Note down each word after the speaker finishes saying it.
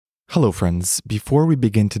Hello friends, before we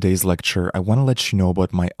begin today's lecture, I want to let you know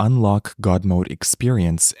about my Unlock God Mode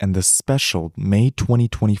experience and the special May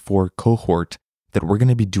 2024 cohort that we're going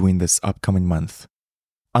to be doing this upcoming month.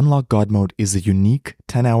 Unlock God Mode is a unique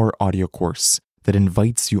 10-hour audio course that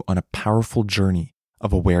invites you on a powerful journey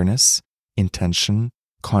of awareness, intention,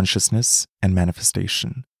 consciousness, and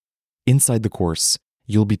manifestation. Inside the course,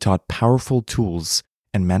 you'll be taught powerful tools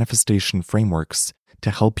and manifestation frameworks to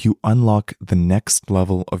help you unlock the next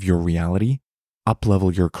level of your reality,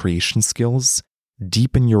 up-level your creation skills,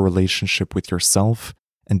 deepen your relationship with yourself,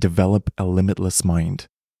 and develop a limitless mind,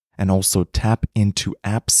 and also tap into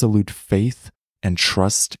absolute faith and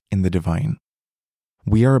trust in the divine.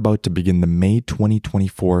 We are about to begin the May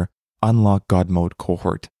 2024 Unlock God Mode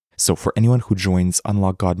cohort. So for anyone who joins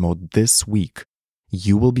Unlock God Mode this week,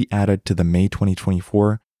 you will be added to the May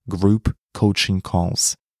 2024 group coaching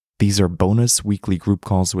calls. These are bonus weekly group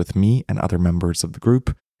calls with me and other members of the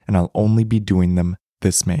group, and I'll only be doing them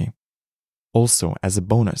this May. Also, as a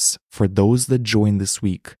bonus, for those that join this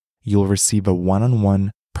week, you'll receive a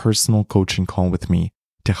one-on-one personal coaching call with me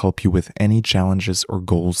to help you with any challenges or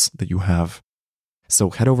goals that you have.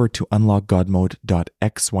 So head over to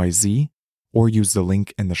unlockgodmode.xyz or use the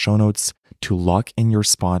link in the show notes to lock in your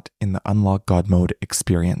spot in the Unlock God Mode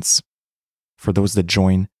experience. For those that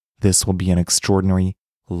join, this will be an extraordinary,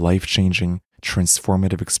 life-changing,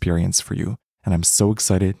 transformative experience for you, and I'm so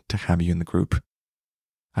excited to have you in the group.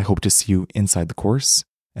 I hope to see you inside the course,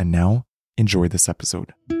 and now, enjoy this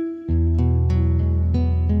episode.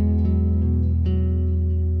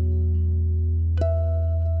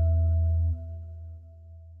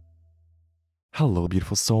 Hello,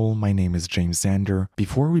 beautiful soul. My name is James Zander.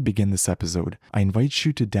 Before we begin this episode, I invite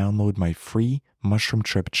you to download my free Mushroom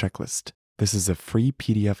Trip checklist. This is a free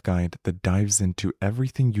PDF guide that dives into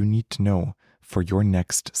everything you need to know for your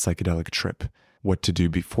next psychedelic trip. What to do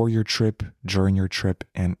before your trip, during your trip,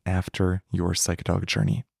 and after your psychedelic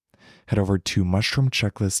journey. Head over to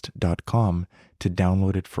mushroomchecklist.com to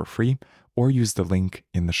download it for free or use the link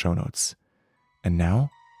in the show notes. And now,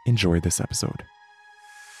 enjoy this episode.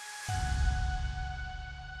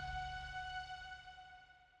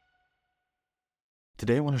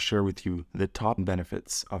 Today I want to share with you the top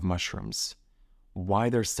benefits of mushrooms, why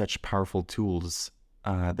they're such powerful tools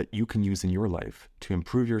that you can use in your life to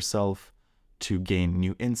improve yourself, to gain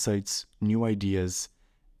new insights, new ideas,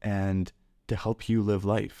 and to help you live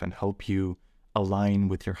life and help you align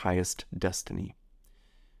with your highest destiny.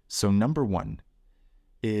 So number one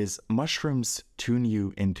is mushrooms tune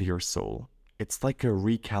you into your soul. It's like a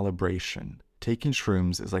recalibration. Taking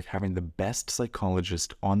shrooms is like having the best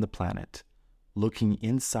psychologist on the planet looking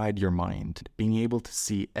inside your mind, being able to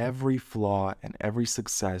see every flaw and every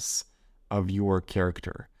success of your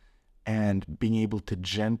character, and being able to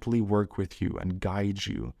gently work with you and guide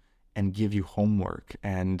you and give you homework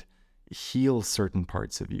and heal certain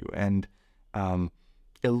parts of you and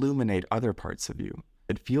illuminate other parts of you.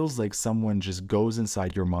 It feels like someone just goes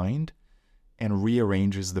inside your mind and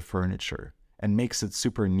rearranges the furniture and makes it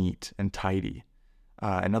super neat and tidy.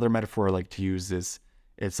 Another metaphor I like to use is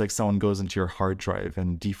it's like someone goes into your hard drive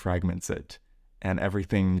and defragments it, and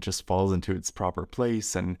everything just falls into its proper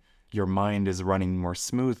place, and your mind is running more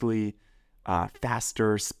smoothly,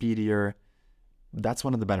 faster, speedier. That's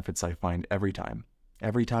one of the benefits I find every time.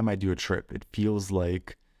 Every time I do a trip, it feels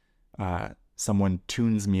like someone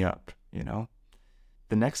tunes me up, you know?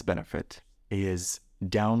 The next benefit is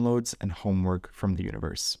downloads and homework from the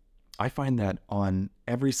universe. I find that on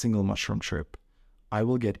every single mushroom trip, I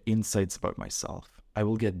will get insights about myself. I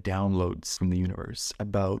will get downloads from the universe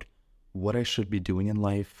about what I should be doing in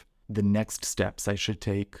life, the next steps I should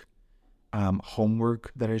take, homework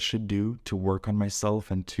that I should do to work on myself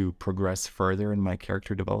and to progress further in my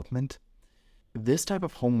character development. This type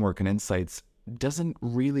of homework and insights doesn't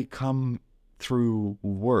really come through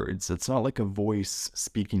words. It's not like a voice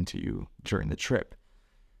speaking to you during the trip.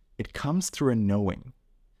 It comes through a knowing.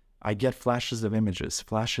 I get flashes of images,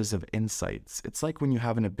 flashes of insights. It's like when you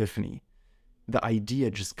have an epiphany. The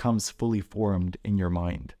idea just comes fully formed in your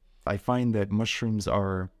mind. I find that mushrooms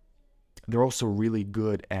they're also really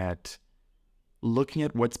good at looking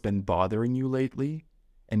at what's been bothering you lately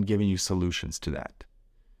and giving you solutions to that.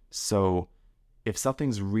 So if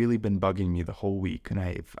something's really been bugging me the whole week and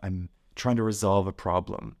I'm trying to resolve a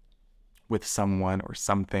problem with someone or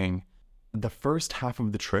something, the first half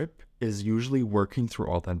of the trip is usually working through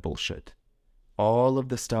all that bullshit. All of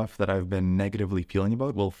the stuff that I've been negatively feeling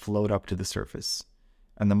about will float up to the surface,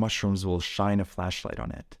 and the mushrooms will shine a flashlight on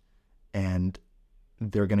it, and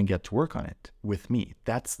they're going to get to work on it with me.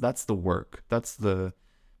 That's the work. That's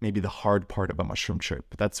maybe the hard part of a mushroom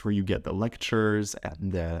trip. That's where you get the lectures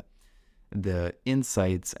and the the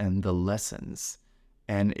insights and the lessons.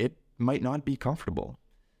 And it might not be comfortable,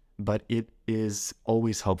 but it is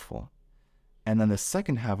always helpful. And then the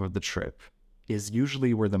second half of the trip is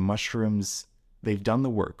usually where the mushrooms, they've done the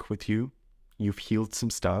work with you. You've healed some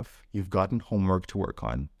stuff. You've gotten homework to work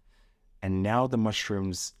on. And now the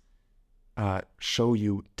mushrooms show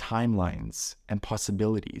you timelines and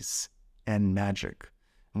possibilities and magic.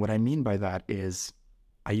 And what I mean by that is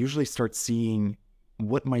I usually start seeing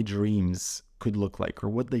what my dreams could look like or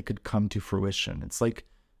what they could come to fruition. It's like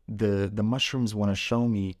the mushrooms want to show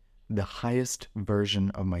me the highest version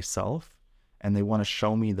of myself, and they want to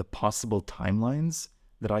show me the possible timelines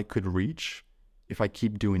that I could reach if I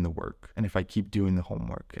keep doing the work, and if I keep doing the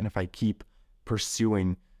homework, and if I keep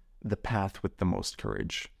pursuing the path with the most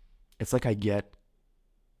courage. It's like I get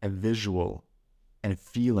a visual and a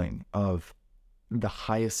feeling of the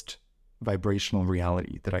highest vibrational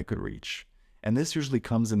reality that I could reach. And this usually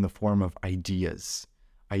comes in the form of ideas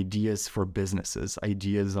for businesses,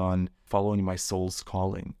 ideas on following my soul's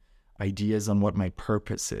calling, ideas on what my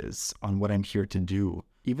purpose is, on what I'm here to do,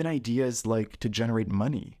 even ideas like to generate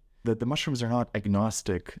money. That the mushrooms are not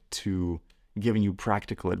agnostic to giving you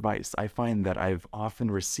practical advice. I find that I've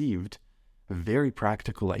often received very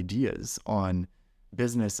practical ideas on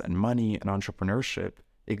business and money and entrepreneurship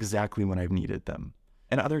exactly when I've needed them.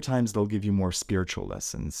 And other times they'll give you more spiritual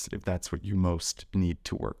lessons if that's what you most need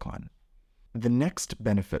to work on. The next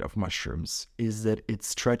benefit of mushrooms is that it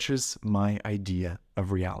stretches my idea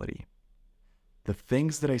of reality. The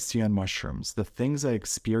things that I see on mushrooms, the things I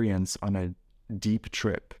experience on a deep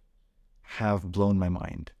trip have blown my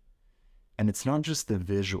mind. And it's not just the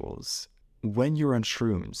visuals. When you're on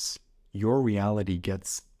shrooms, your reality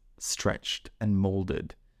gets stretched and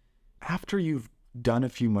molded. After you've done a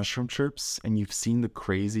few mushroom trips and you've seen the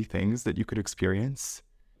crazy things that you could experience,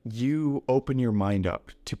 you open your mind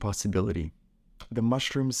up to possibility. The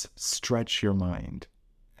mushrooms stretch your mind.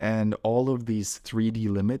 And all of these 3D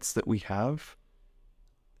limits that we have,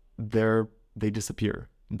 they disappear.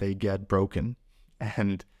 They get broken.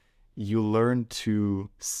 And you learn to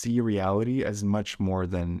see reality as much more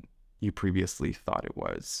than you previously thought it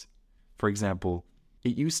was. For example,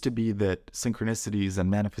 it used to be that synchronicities and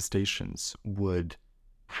manifestations would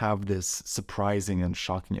have this surprising and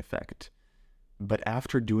shocking effect. But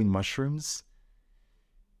after doing mushrooms,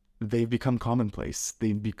 they've become commonplace.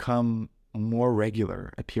 They've become more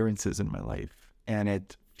regular appearances in my life. And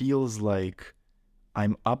it feels like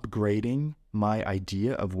I'm upgrading my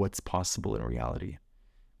idea of what's possible in reality.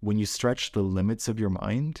 When you stretch the limits of your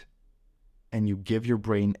mind and you give your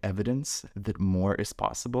brain evidence that more is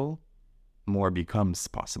possible, more becomes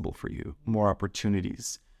possible for you. More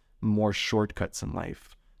opportunities, more shortcuts in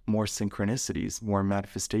life, more synchronicities, more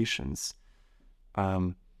manifestations.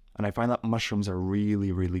 And I find that mushrooms are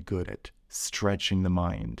really, really good at stretching the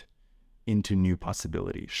mind into new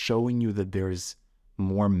possibility, showing you that there's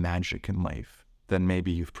more magic in life than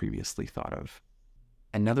maybe you've previously thought of.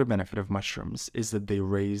 Another benefit of mushrooms is that they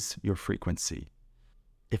raise your frequency.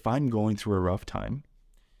 If I'm going through a rough time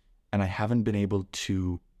and I haven't been able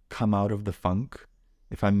to come out of the funk,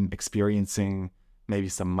 if I'm experiencing maybe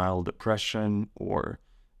some mild depression or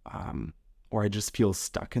I just feel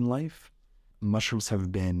stuck in life, mushrooms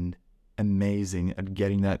have been amazing at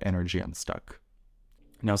getting that energy unstuck.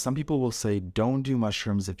 Now, some people will say, don't do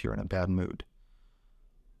mushrooms if you're in a bad mood.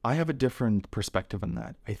 I have a different perspective on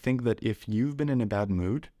that. I think that if you've been in a bad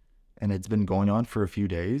mood and it's been going on for a few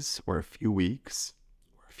days or a few weeks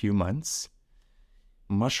or a few months,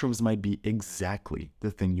 mushrooms might be exactly the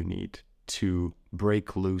thing you need to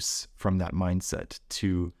break loose from that mindset,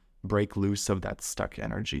 to break loose of that stuck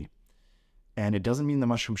energy. And it doesn't mean the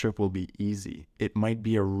mushroom trip will be easy. It might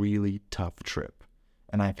be a really tough trip.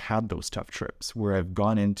 And I've had those tough trips where I've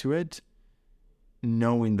gone into it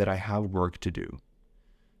knowing that I have work to do,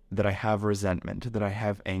 that I have resentment, that I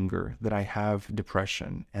have anger, that I have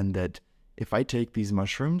depression, and that if I take these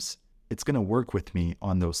mushrooms, it's going to work with me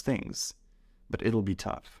on those things, but it'll be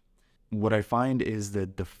tough. What I find is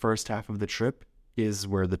that the first half of the trip is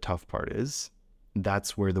where the tough part is.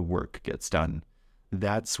 That's where the work gets done.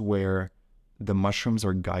 That's where the mushrooms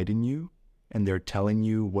are guiding you and they're telling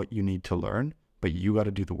you what you need to learn, but you got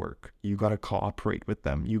to do the work. You got to cooperate with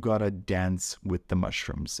them. You got to dance with the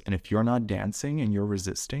mushrooms. And if you're not dancing and you're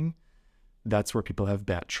resisting, that's where people have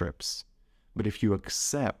bad trips. But if you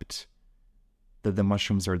accept that the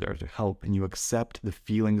mushrooms are there to help, and you accept the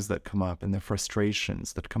feelings that come up and the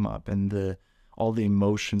frustrations that come up and all the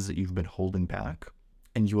emotions that you've been holding back,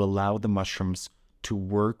 and you allow the mushrooms to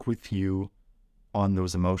work with you on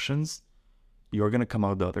those emotions, you're going to come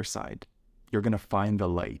out the other side. You're going to find the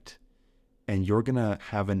light. and you're going to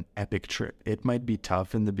have an epic trip. It might be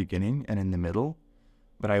tough in the beginning and in the middle,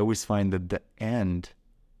 but I always find that the end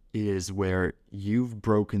is where you've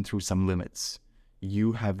broken through some limits.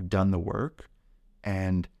 You have done the work,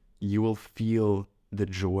 and you will feel the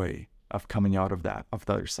joy of coming out of that, of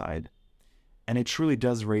the other side. And it truly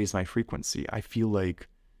does raise my frequency. I feel like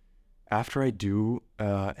after I do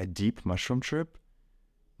a deep mushroom trip,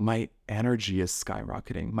 my energy is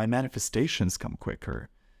skyrocketing. My manifestations come quicker.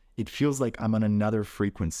 It feels like I'm on another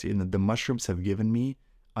frequency, and that the mushrooms have given me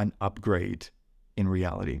an upgrade in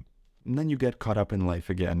reality. And then you get caught up in life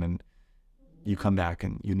again, and you come back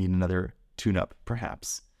and you need another tune-up,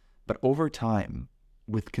 perhaps. But over time,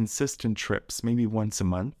 with consistent trips, maybe once a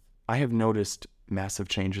month, I have noticed massive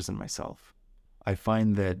changes in myself. I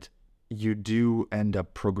find that you do end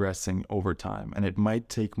up progressing over time, and it might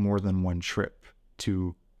take more than one trip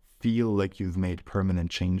to feel like you've made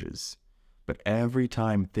permanent changes. But every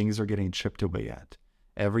time things are getting chipped away at,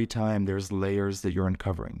 every time there's layers that you're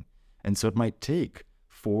uncovering. And so it might take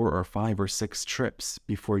 4 or 5 or 6 trips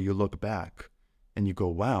before you look back and you go,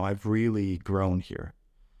 wow, I've really grown here.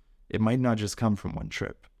 It might not just come from one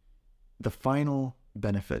trip. The final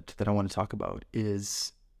benefit that I want to talk about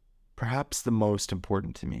is perhaps the most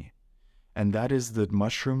important to me. And that is that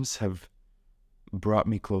mushrooms have brought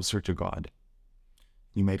me closer to God.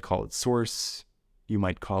 You might call it source. You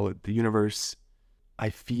might call it the universe.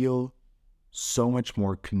 I feel so much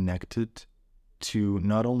more connected to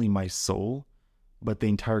not only my soul, but the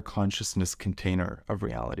entire consciousness container of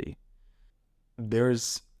reality.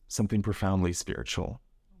 There's something profoundly spiritual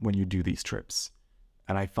when you do these trips.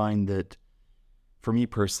 And I find that for me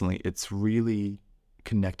personally, it's really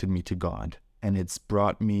connected me to God, and it's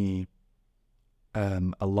brought me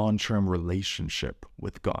a long-term relationship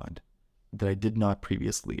with God that I did not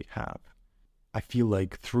previously have. I feel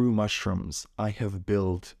like through mushrooms, I have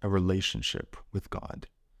built a relationship with God,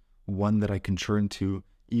 one that I can turn to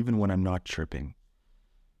even when I'm not tripping.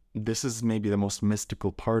 This is maybe the most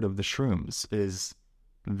mystical part of the shrooms, is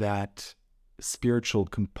that spiritual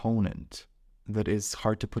component that is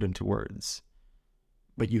hard to put into words,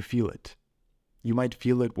 but you feel it. You might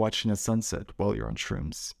feel it watching a sunset while you're on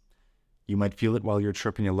shrooms. You might feel it while you're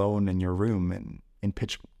tripping alone in your room and in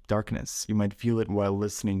pitch darkness. You might feel it while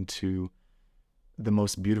listening to the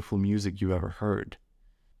most beautiful music you ever heard.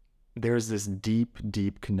 There's this deep,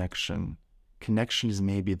 deep connection. Connection is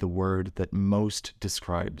maybe the word that most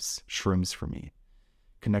describes shrooms for me.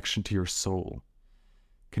 Connection to your soul.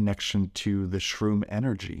 Connection to the shroom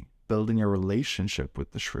energy. Building a relationship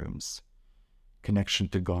with the shrooms. Connection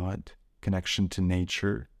to God. Connection to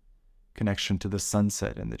nature. Connection to the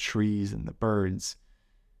sunset and the trees and the birds.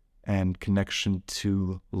 And connection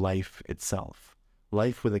to life itself.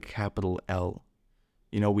 Life with a capital L.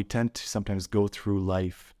 You know, we tend to sometimes go through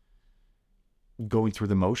life going through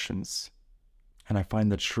the motions. And I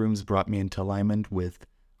find that shrooms brought me into alignment with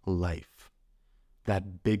life.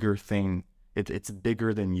 That bigger thing. It's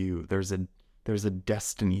bigger than you. There's a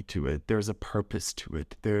destiny to it. There's a purpose to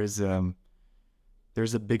it. There's a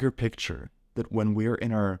bigger picture that when we're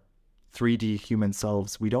in our 3D human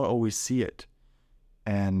selves, we don't always see it.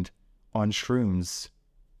 And on shrooms,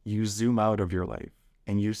 you zoom out of your life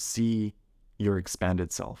and you see your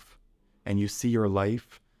expanded self, and you see your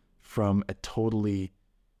life from a totally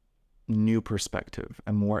new perspective,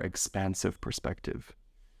 a more expansive perspective.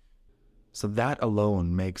 So that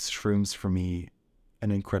alone makes shrooms for me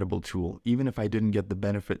an incredible tool. Even if I didn't get the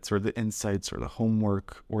benefits or the insights or the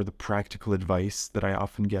homework or the practical advice that I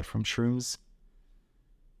often get from shrooms,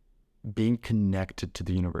 being connected to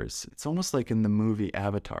the universe. It's almost like in the movie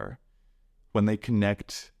Avatar, when they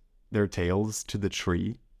connect their tails to the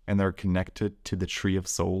tree and they're connected to the tree of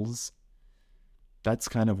souls. That's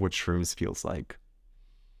kind of what shrooms feels like.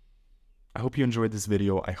 I hope you enjoyed this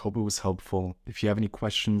video. I hope it was helpful. If you have any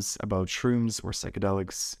questions about shrooms or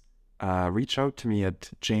psychedelics, reach out to me at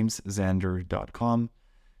jameszander.com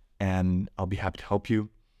and I'll be happy to help you.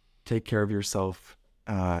 Take care of yourself,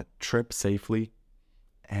 trip safely,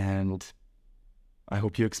 and I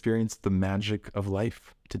hope you experience the magic of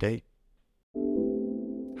life today.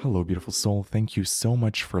 Hello, beautiful soul. Thank you so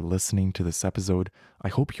much for listening to this episode. I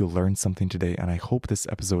hope you learned something today, and I hope this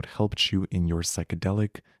episode helped you in your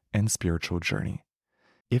psychedelic and spiritual journey.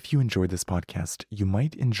 If you enjoyed this podcast, you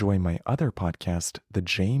might enjoy my other podcast, The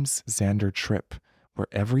James Zander Trip, where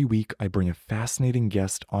every week I bring a fascinating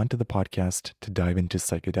guest onto the podcast to dive into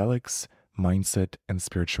psychedelics, mindset, and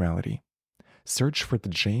spirituality. Search for The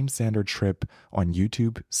James Zander Trip on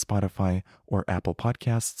YouTube, Spotify, or Apple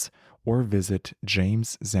Podcasts, or visit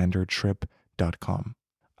jameszandertrip.com.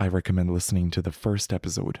 I recommend listening to the first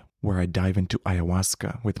episode, where I dive into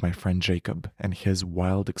ayahuasca with my friend Jacob and his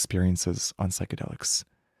wild experiences on psychedelics.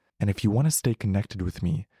 And if you want to stay connected with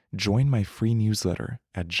me, join my free newsletter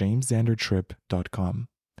at jamesxandertrip.com.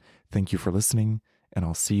 Thank you for listening, and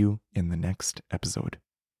I'll see you in the next episode.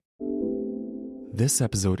 This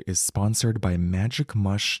episode is sponsored by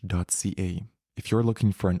magicmush.ca. If you're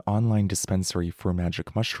looking for an online dispensary for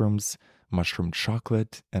magic mushrooms, mushroom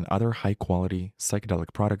chocolate, and other high-quality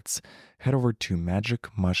psychedelic products, head over to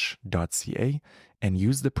magicmush.ca and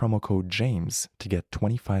use the promo code JAMES to get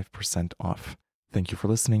 25% off. Thank you for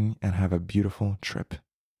listening and have a beautiful trip.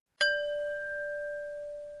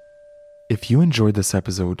 If you enjoyed this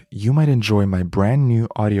episode, you might enjoy my brand new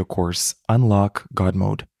audio course, Unlock God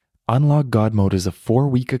Mode. Unlock God Mode is a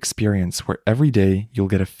 4-week experience where every day you'll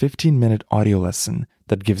get a 15-minute audio lesson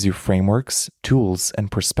that gives you frameworks, tools,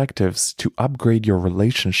 and perspectives to upgrade your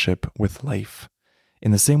relationship with life.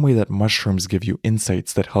 In the same way that mushrooms give you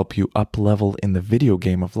insights that help you up-level in the video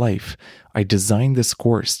game of life, I designed this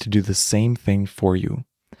course to do the same thing for you.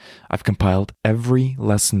 I've compiled every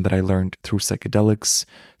lesson that I learned through psychedelics,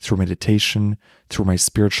 through meditation, through my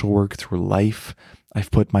spiritual work, through life.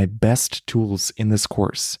 I've put my best tools in this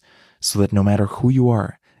course so that no matter who you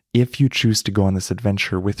are, if you choose to go on this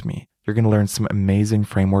adventure with me, you're going to learn some amazing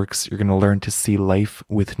frameworks. You're going to learn to see life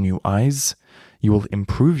with new eyes. You will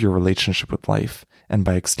improve your relationship with life, and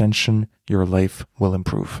by extension, your life will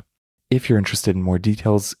improve. If you're interested in more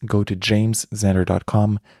details, go to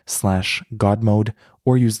jamesxander.com/godmode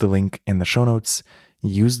or use the link in the show notes.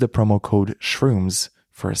 Use the promo code SHROOMS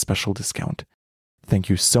for a special discount. Thank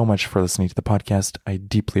you so much for listening to the podcast. I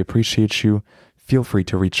deeply appreciate you. Feel free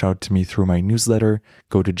to reach out to me through my newsletter.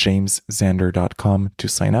 Go to jamesxander.com to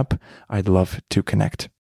sign up. I'd love to connect.